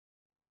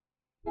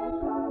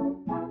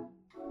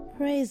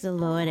Praise the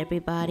Lord,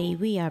 everybody.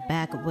 We are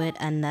back with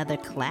another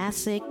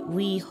classic.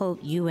 We hope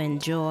you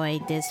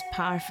enjoy this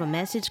powerful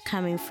message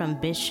coming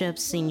from Bishop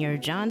Senior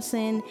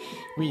Johnson.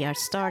 We are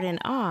starting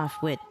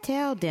off with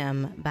Tell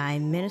Them by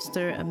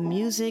Minister of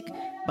Music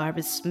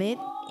Barbara Smith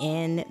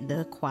and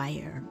the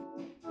choir.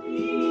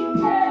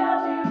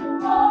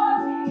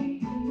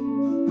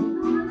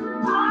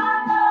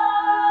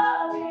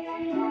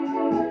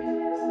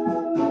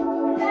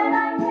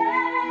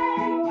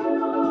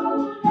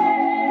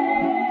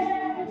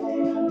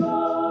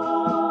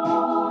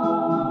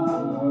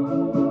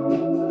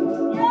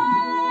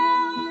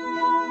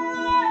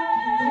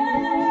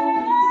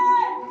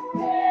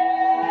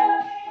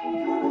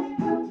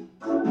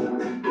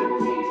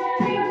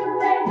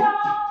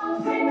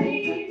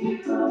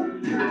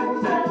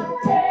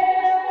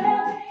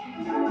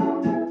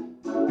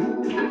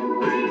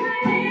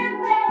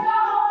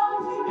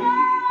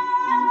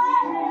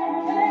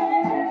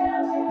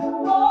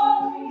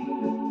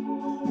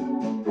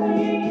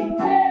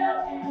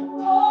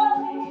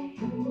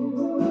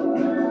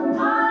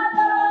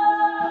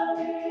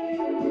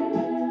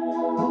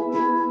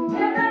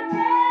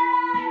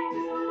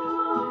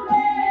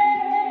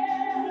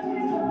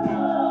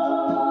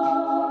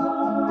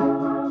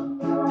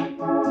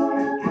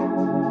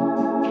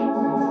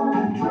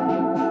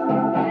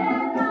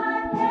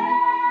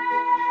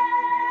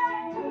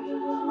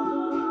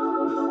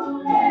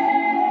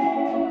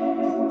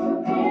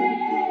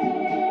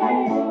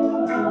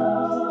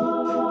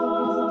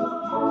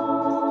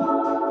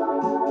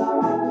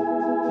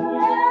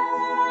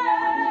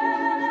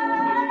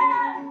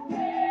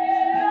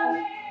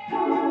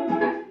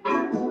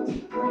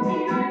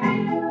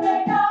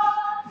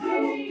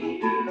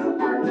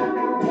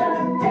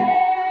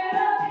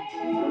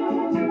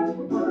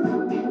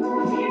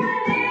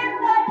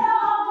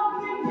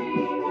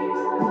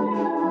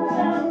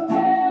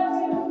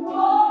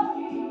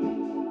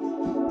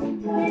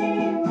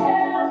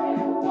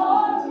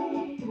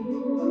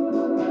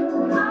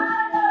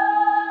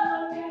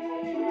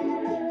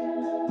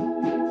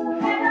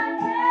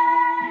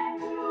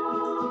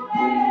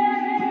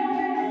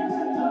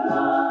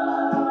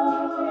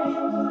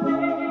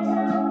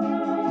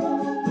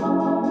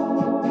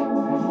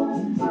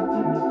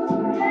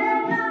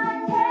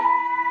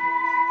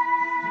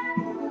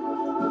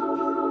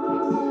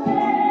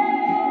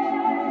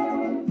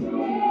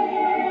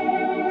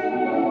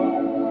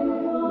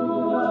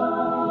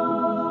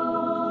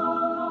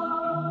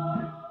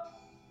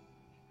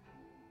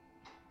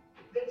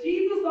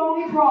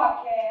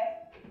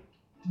 Broadcast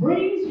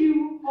brings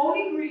you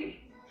holy greetings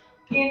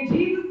in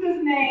Jesus'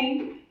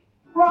 name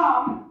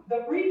from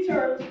the Free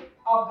Church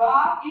of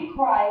God in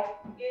Christ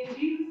in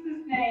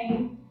Jesus'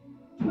 name,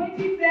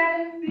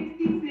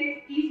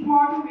 2766 East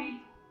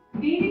Marguerite,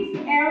 Phoenix,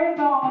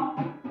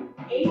 Arizona,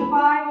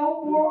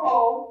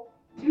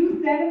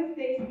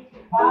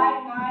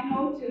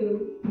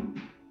 850-402-276-5902.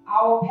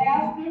 Our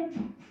pastor,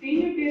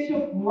 Senior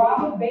Bishop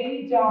Robert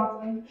Bailey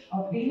Johnson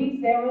of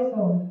Phoenix,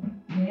 Arizona.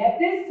 And at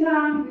this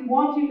time, we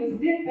want you to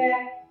sit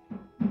back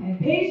and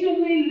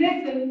patiently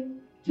listen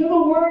to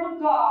the Word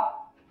of God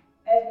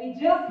as we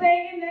just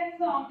sang in that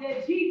song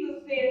that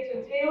Jesus said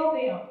to tell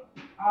them,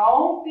 our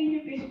own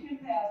Senior Bishop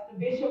and Pastor,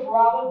 Bishop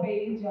Robert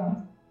Bailey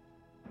Johnson.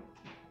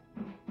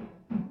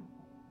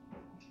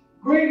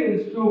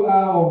 Greetings to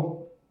our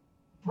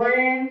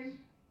friends,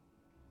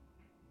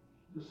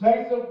 the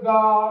saints of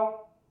God,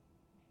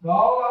 to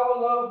all our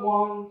loved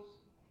ones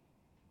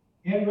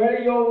in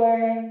Radio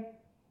Land.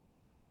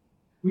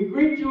 We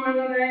greet you in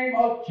the name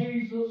of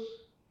Jesus,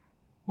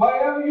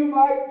 wherever you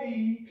might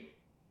be,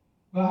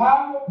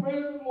 behind the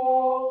prison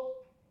walls,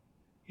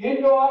 in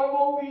your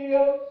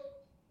automobiles,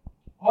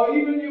 or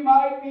even you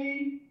might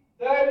be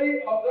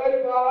 30 or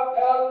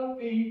 35,000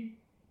 feet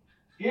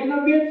in the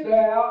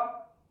mid-air,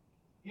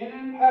 in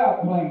an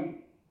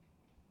airplane,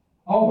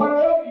 or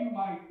wherever you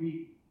might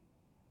be.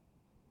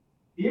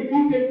 If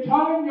you can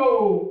turn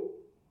your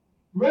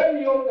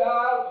radio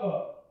dial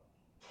up,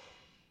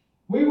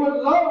 we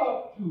would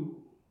love to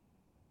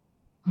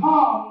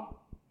come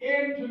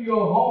into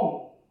your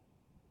home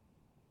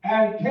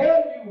and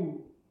tell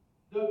you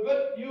the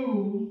good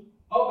news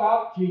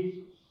about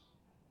Jesus.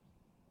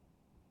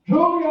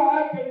 Truly,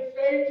 I can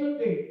say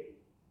today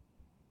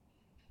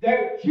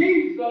that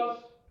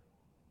Jesus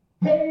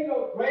paid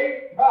a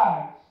great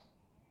price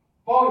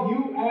for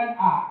you and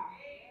I.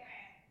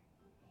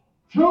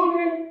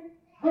 Truly,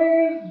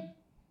 friends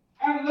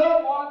and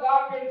loved ones,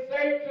 I can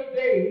say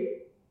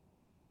today,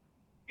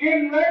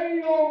 in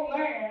Radio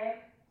Land,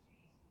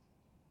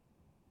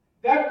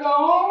 that the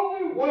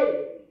only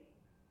way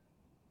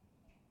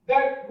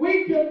that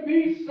we can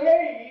be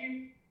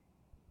saved,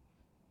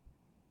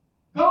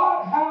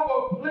 God have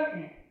a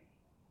plan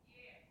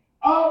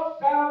of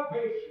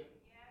salvation.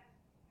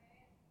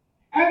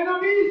 And to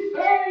be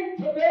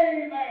saved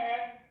today,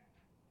 man,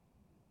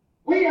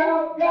 we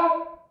have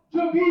got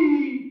to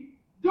be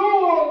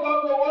doers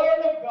of the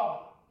Word of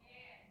God.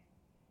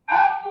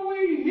 After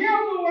we hear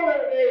the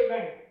Word,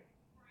 amen,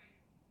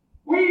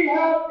 we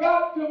have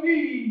got to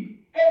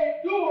be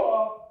a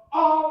doer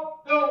of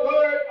the Word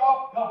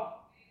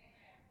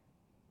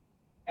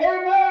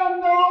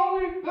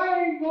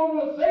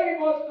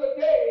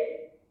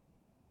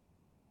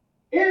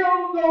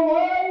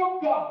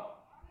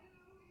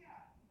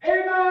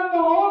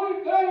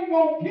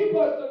going to keep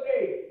us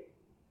today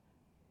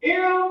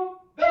in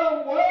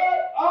the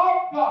Word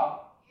of God.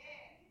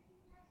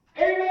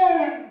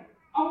 Amen.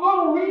 I'm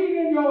going to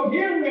read in your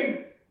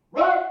hearing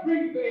right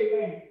brief,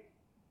 amen.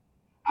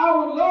 I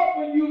would love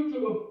for you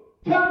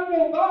to turn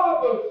your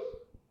Bibles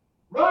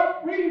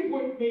right brief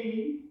with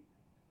me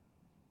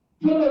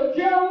to the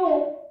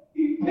general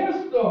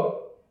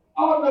epistle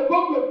of the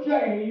book of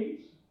James,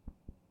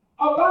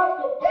 about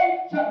the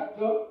first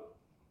chapter,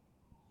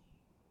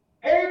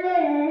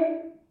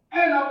 amen,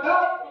 and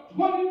about the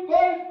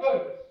 21st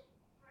verse.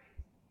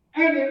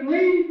 And it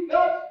reads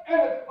thus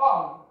as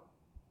follows.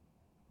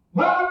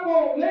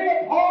 Wherefore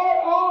lay apart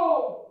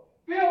all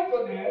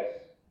filthiness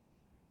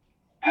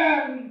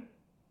and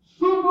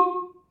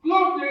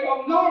superfluity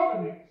of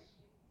naughtiness,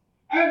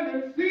 and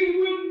receive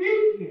with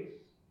meekness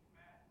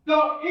the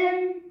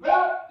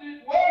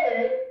engrafted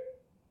word,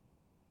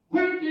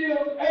 which is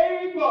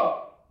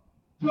able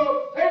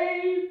to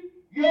save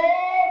your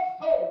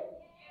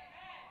soul.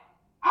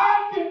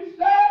 I can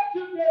say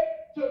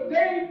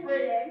today,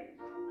 friends,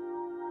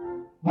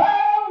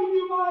 wherever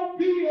you might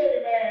be,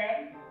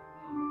 amen,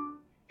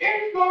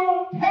 it's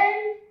going to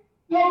take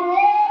the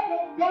Word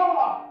of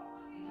God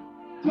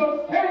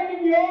to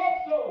save your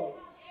soul.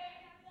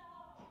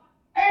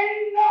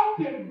 Ain't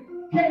nothing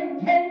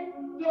can take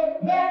the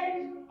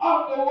place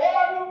of the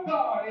Word of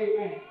God,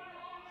 amen.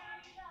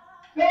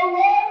 The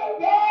Word of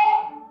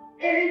God,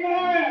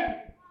 amen,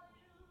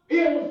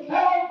 is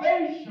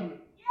salvation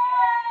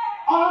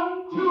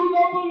unto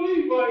the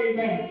believer,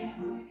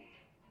 amen.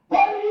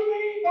 What do you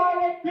mean by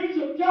that,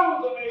 Bishop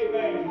Johnson,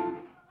 amen?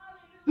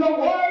 The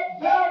word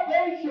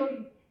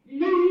salvation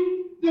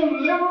means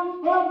deliverance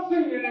from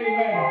sin,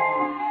 amen.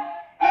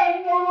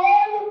 And the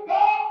Word of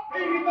God,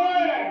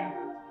 amen,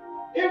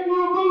 if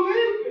you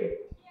believe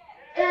it,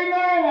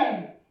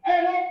 amen,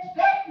 and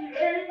accept it,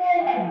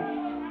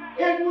 amen,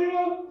 it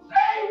will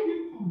save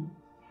you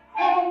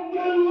and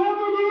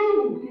deliver you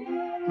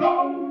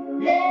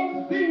from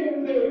your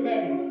sins,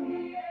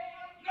 amen.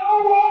 No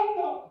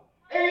wonder,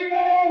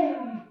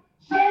 amen,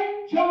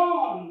 St.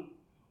 John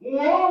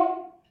 1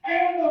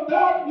 and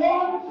about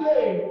 1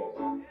 says,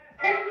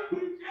 in the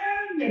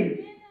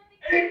beginning,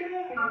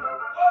 amen,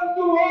 was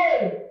the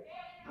Word,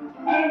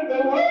 and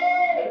the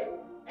Word,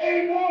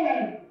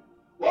 amen,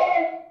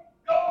 was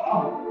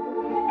God,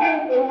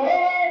 and the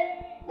Word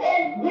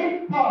was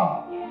with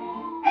God,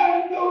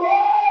 and the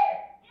Word,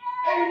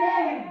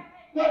 amen,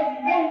 was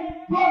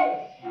made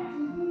flesh,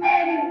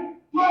 and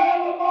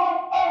dwelt among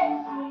us,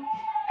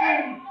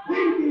 and we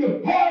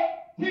beheld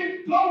His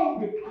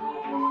glory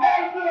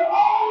as the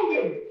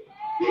only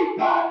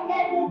begotten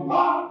of the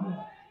Father,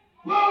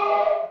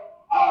 full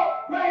of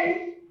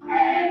grace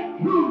and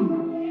truth.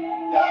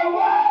 The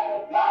Word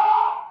of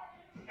God,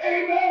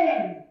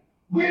 amen,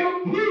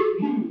 will keep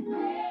you.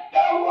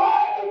 The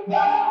Word of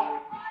God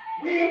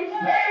will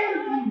save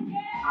you.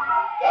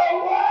 The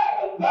Word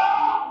of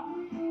God,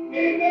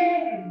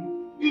 amen,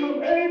 is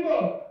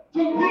able to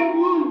give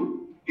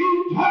you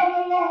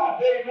eternal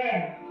life,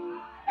 amen.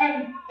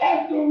 And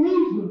that's the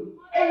reason,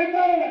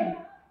 amen,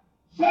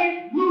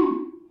 St.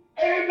 Luke,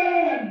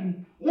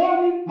 amen,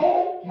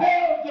 1:4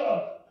 tells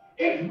us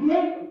it's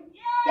written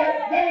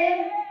that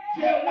man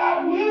shall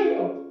not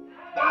live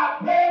by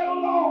bread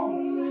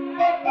alone,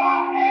 but by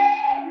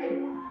every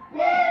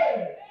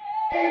word,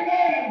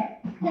 amen,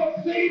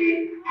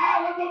 proceeding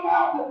out of the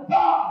mouth of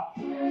God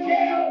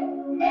shall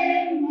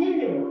man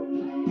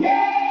live.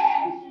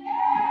 Yes,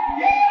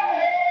 yes,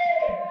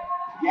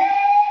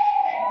 yes,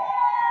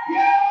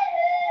 yes.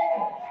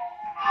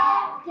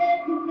 I said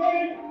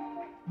today,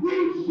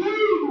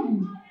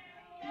 receive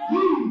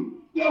ye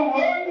the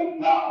Word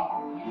of God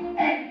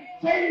and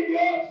save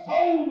your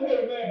soul,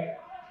 amen.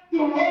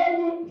 The Word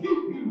will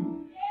keep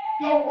you.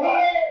 The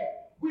Word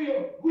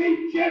will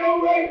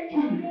regenerate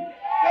you.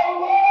 The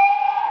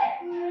Word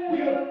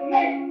will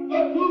make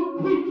a new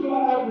creature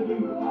out of you.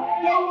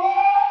 The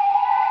Word,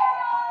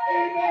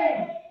 amen,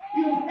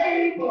 is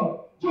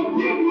able to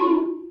give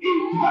you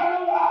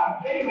eternal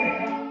life,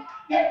 amen.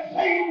 That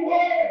same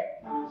Word,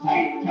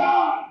 St.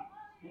 John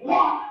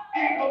 1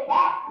 and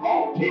about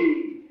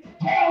 14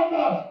 tells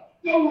us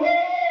the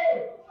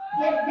Word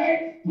was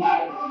made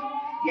flesh.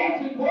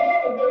 Yes, it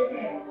was,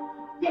 amen.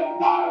 The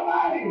God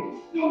Almighty,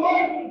 the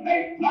Word was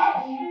made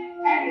flesh,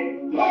 and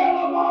it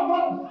dwelt among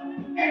us,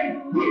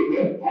 and we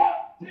will have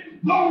His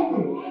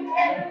glory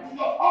as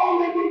the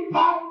only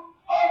begotten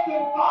of the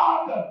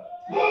Father,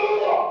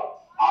 full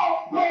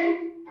of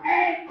grace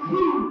and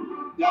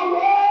truth. The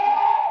Word,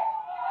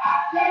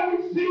 I shall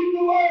receive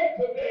the Word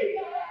today.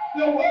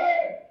 The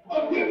Word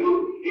will give you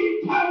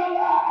eternal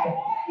life.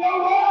 The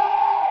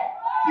Word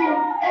is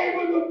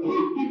able to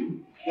keep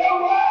you. The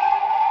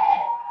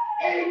Word,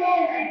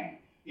 amen,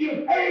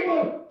 is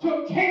able to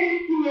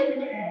change you,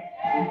 amen.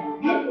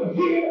 Look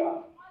here,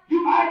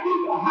 you might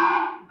be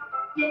behind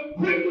the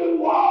prison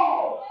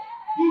wall.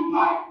 You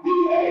might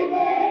be,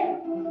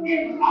 amen,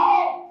 in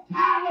all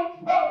kind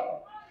of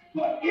trouble.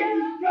 But if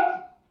you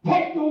just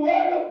take the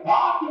Word of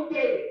God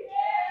today,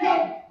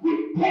 just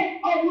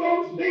repent of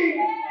your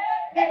sin,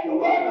 that the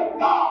Word of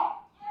God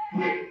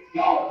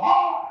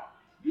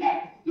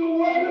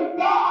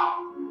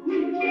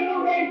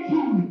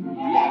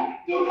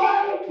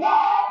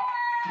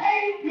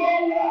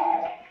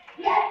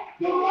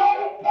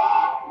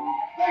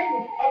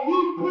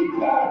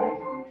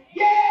somebody.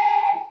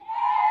 Yes!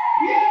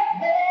 Yes!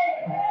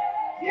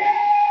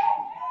 Yes!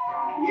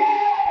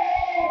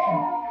 Yes!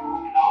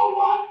 No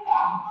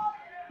wonder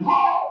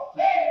Paul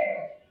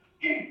said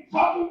in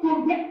Southern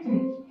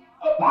Corinthians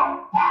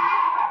about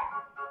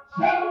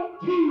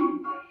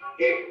 5:17,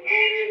 if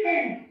any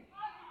man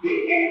be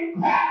in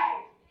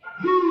Christ,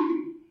 he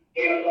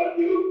is a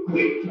new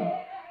creature.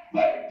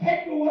 But it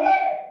takes a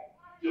word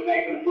to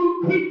make a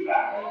new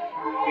creature.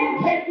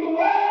 It takes a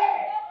word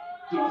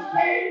to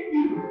save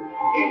you.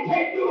 It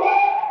takes a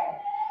word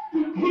to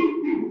keep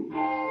you.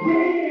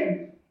 Friends,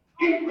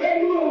 in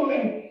radio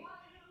land.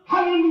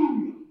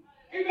 Hallelujah.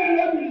 Amen.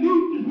 Let me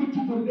leave this with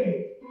you today.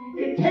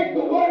 It takes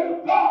the word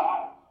of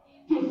God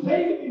to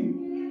save you.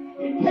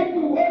 It takes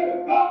the word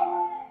of God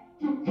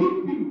to keep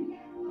you.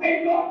 May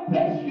God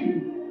bless you.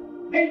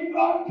 May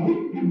God keep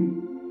you.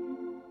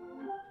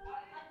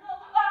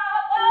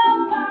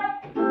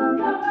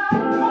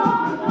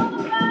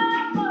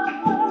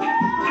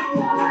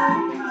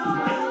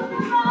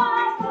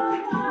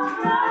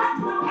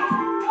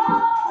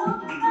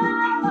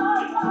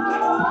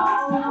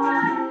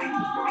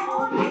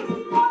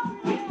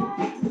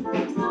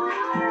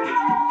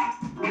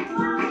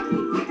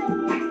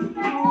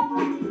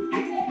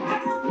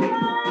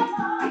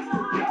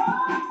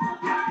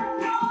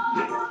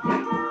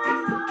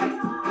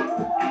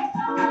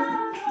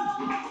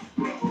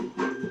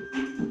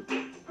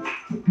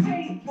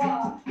 Praise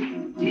God.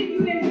 Did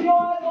you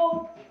enjoy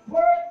those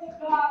words of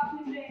God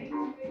today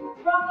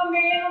from the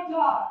man of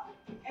God?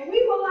 And we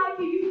would like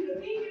for you to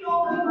think it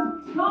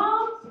over,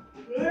 come,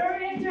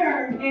 learn, and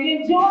turn, and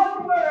enjoy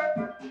the word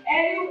as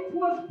it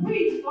was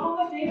preached on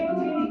the day of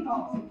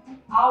Pentecost.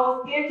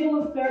 Our schedule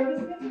of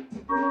services,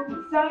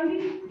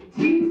 Sunday,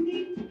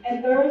 Tuesday, and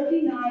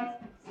Thursday nights,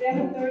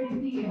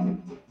 7:30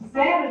 p.m.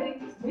 Saturday,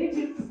 which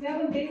is the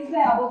 7-day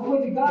Sabbath,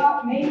 which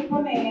God made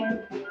for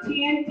man,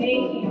 10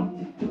 a.m.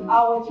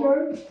 Our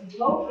church is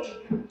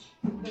located,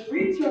 the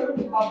Free Church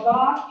of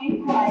God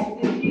in Christ,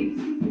 in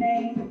Jesus'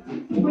 name,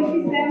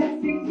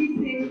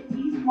 2766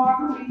 East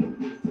Marguerite,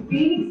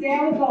 Phoenix,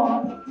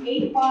 Arizona,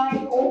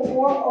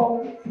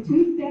 85040,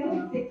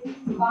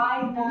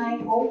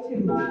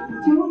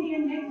 276-5902. Tune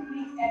in next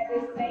week at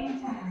this same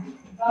time.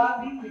 God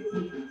be with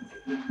you.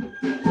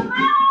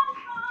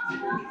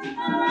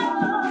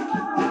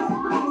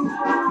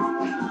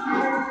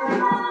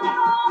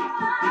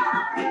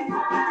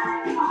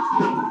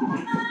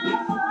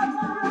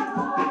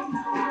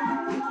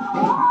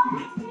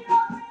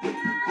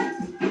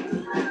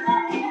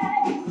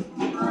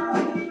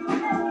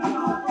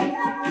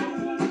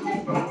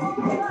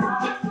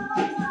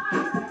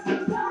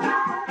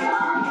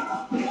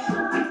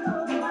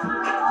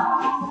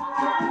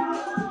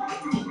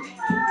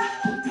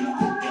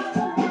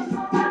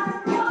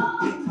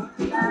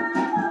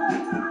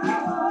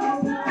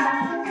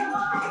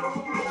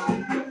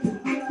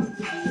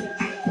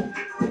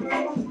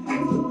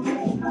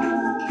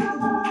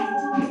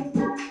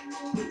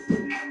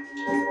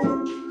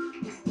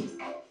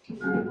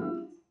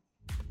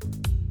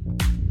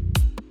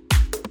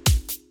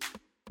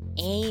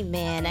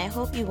 Amen. I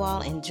hope you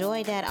all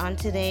enjoyed that on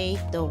today.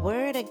 The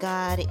Word of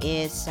God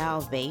is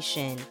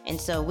salvation.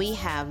 And so we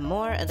have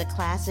more of the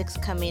classics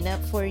coming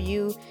up for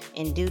you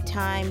in due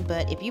time.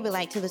 But if you would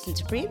like to listen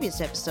to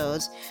previous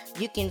episodes,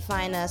 you can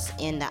find us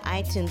in the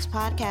iTunes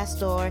podcast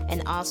store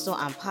and also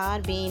on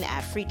Podbean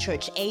at Free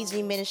Church AZ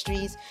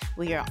Ministries.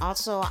 We are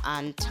also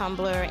on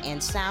Tumblr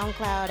and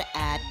SoundCloud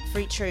at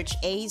Free Church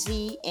AZ.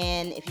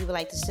 And if you would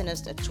like to send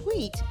us a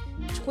tweet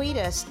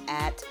us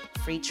at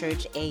Free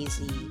Church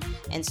AZ.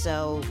 And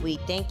so we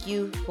thank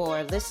you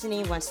for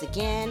listening once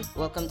again.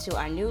 Welcome to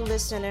our new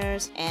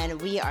listeners. And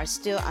we are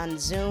still on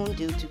Zoom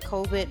due to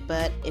COVID.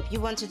 But if you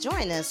want to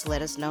join us,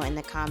 let us know in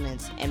the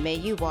comments. And may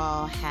you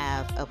all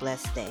have a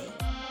blessed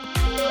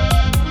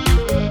day.